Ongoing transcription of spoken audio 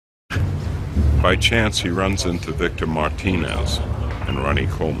By chance, he runs into Victor Martinez and Ronnie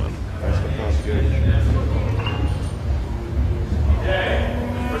Coleman.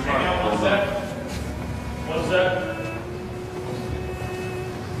 What's that?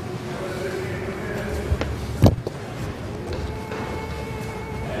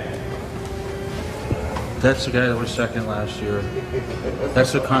 That's the guy that was second last year.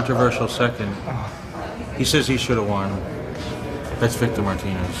 That's a controversial second. He says he should have won. That's Victor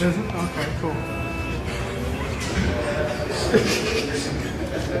Martinez. Is it? Okay, cool.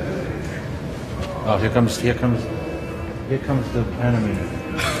 Oh, here comes the enemy.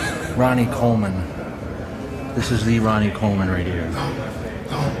 Ronnie Coleman. This is the Ronnie Coleman right here.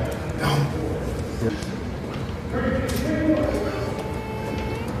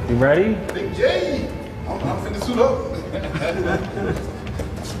 You ready? Big J! I'm finna suit up.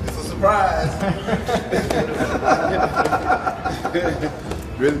 It's a surprise.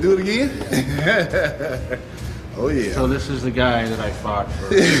 Ready to do it again? Oh yeah. So this is the guy that I fought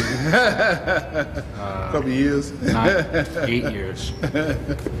for a couple years. not 8 years.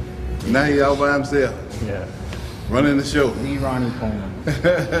 Now he all by himself. Yeah. Running the show. The Ronnie Coleman.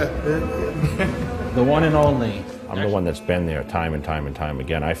 The one and only. I'm the one that's been there time and time and time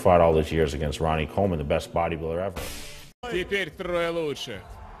again. I fought all those years against Ronnie Coleman, the best bodybuilder ever. Теперь трое лучших.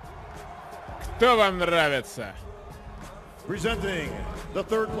 Кто вам нравится?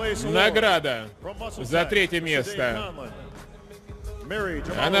 Награда за третье место.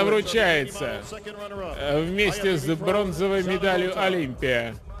 Она вручается вместе с бронзовой медалью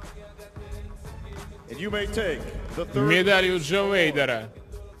Olympia, медалью Джо Вейдера,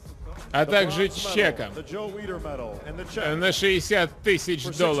 а также чеком на 60 тысяч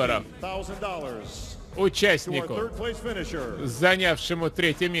долларов участнику, занявшему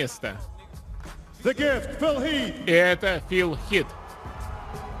третье место. И это Фил Хит.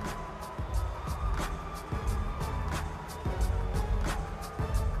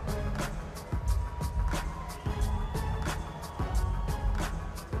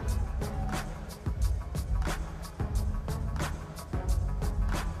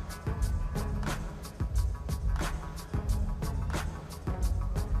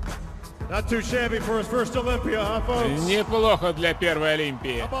 Not too shabby for his first Olympia, huh, folks? Неплохо для первой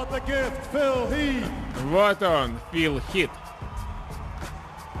Олимпии. How about the gift, Phil Heath? Вот он, Фил Хит.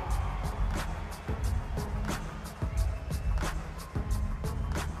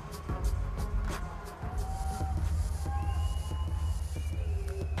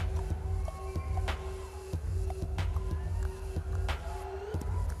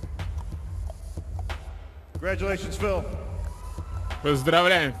 Congratulations, Phil.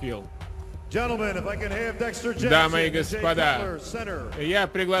 Поздравляем, Фил. Дамы и господа, я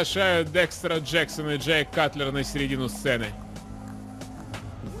приглашаю Декстера Джексона и Джея Катлера на середину сцены.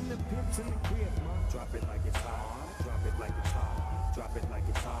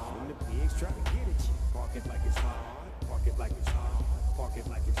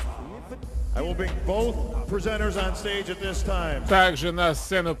 Также на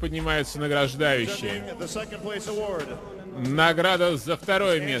сцену поднимаются награждающие. Награда за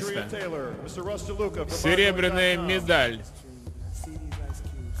второе место. Серебряная медаль.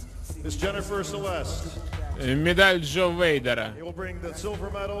 Медаль Джо Вейдера.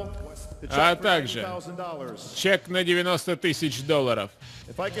 А также чек на 90 тысяч долларов.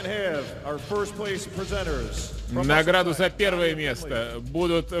 Награду за первое место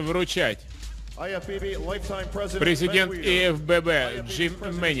будут вручать президент ИФББ Джим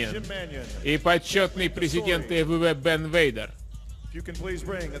Мэнион и почетный президент ИФББ Бен Вейдер.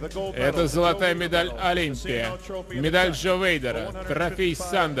 Это золотая медаль Olympia, медаль Джо Вейдера, трофей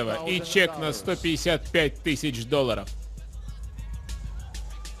Сандова и чек на 155 тысяч долларов.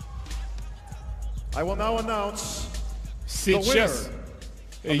 Сейчас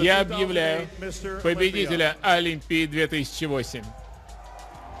я объявляю победителя Олимпии 2008.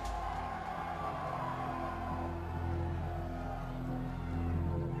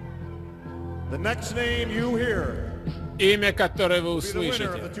 Имя, которое вы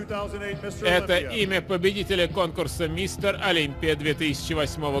услышите, это имя победителя конкурса «Мистер Олимпия»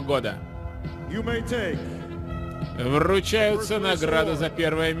 2008 года. Вручаются награды за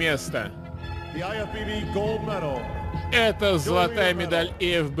первое место. Это золотая медаль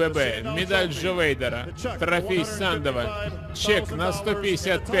ИФББ, медаль Джо Вейдера, трофей Сандова, чек на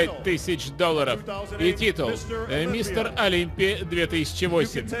 155 тысяч долларов и титул «Мистер Олимпия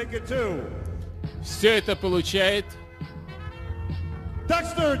 2008». Все это получает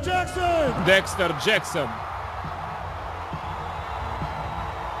Декстер Джексон.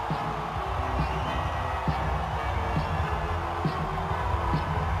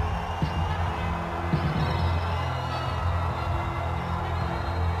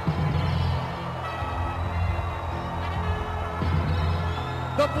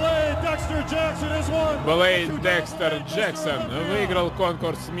 Блейд Декстер Джексон выиграл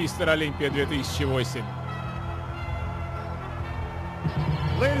конкурс «Мистер Олимпия 2008».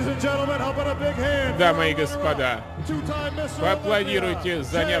 Дамы и господа, поаплодируйте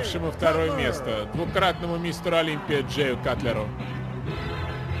занявшему второе место двукратному мистеру Олимпия Джею Катлеру.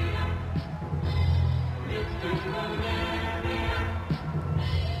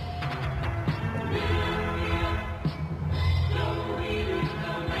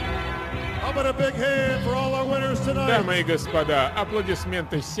 Дамы и господа,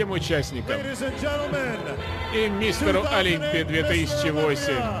 аплодисменты всем участникам и мистеру Олимпия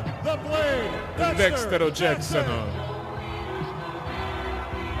 2008 Декстеру Джексону.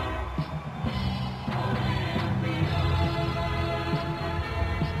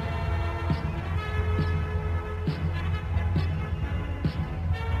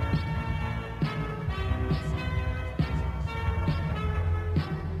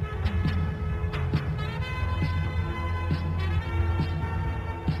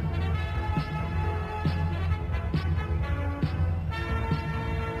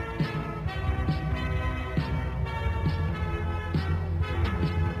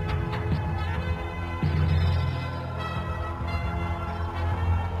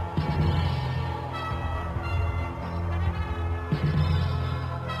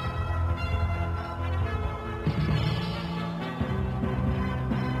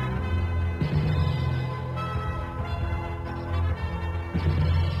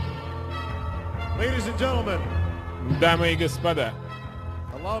 Дамы и господа,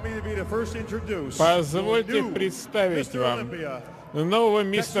 позвольте представить вам нового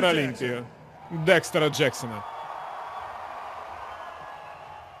мистера Олимпию Декстера Джексона.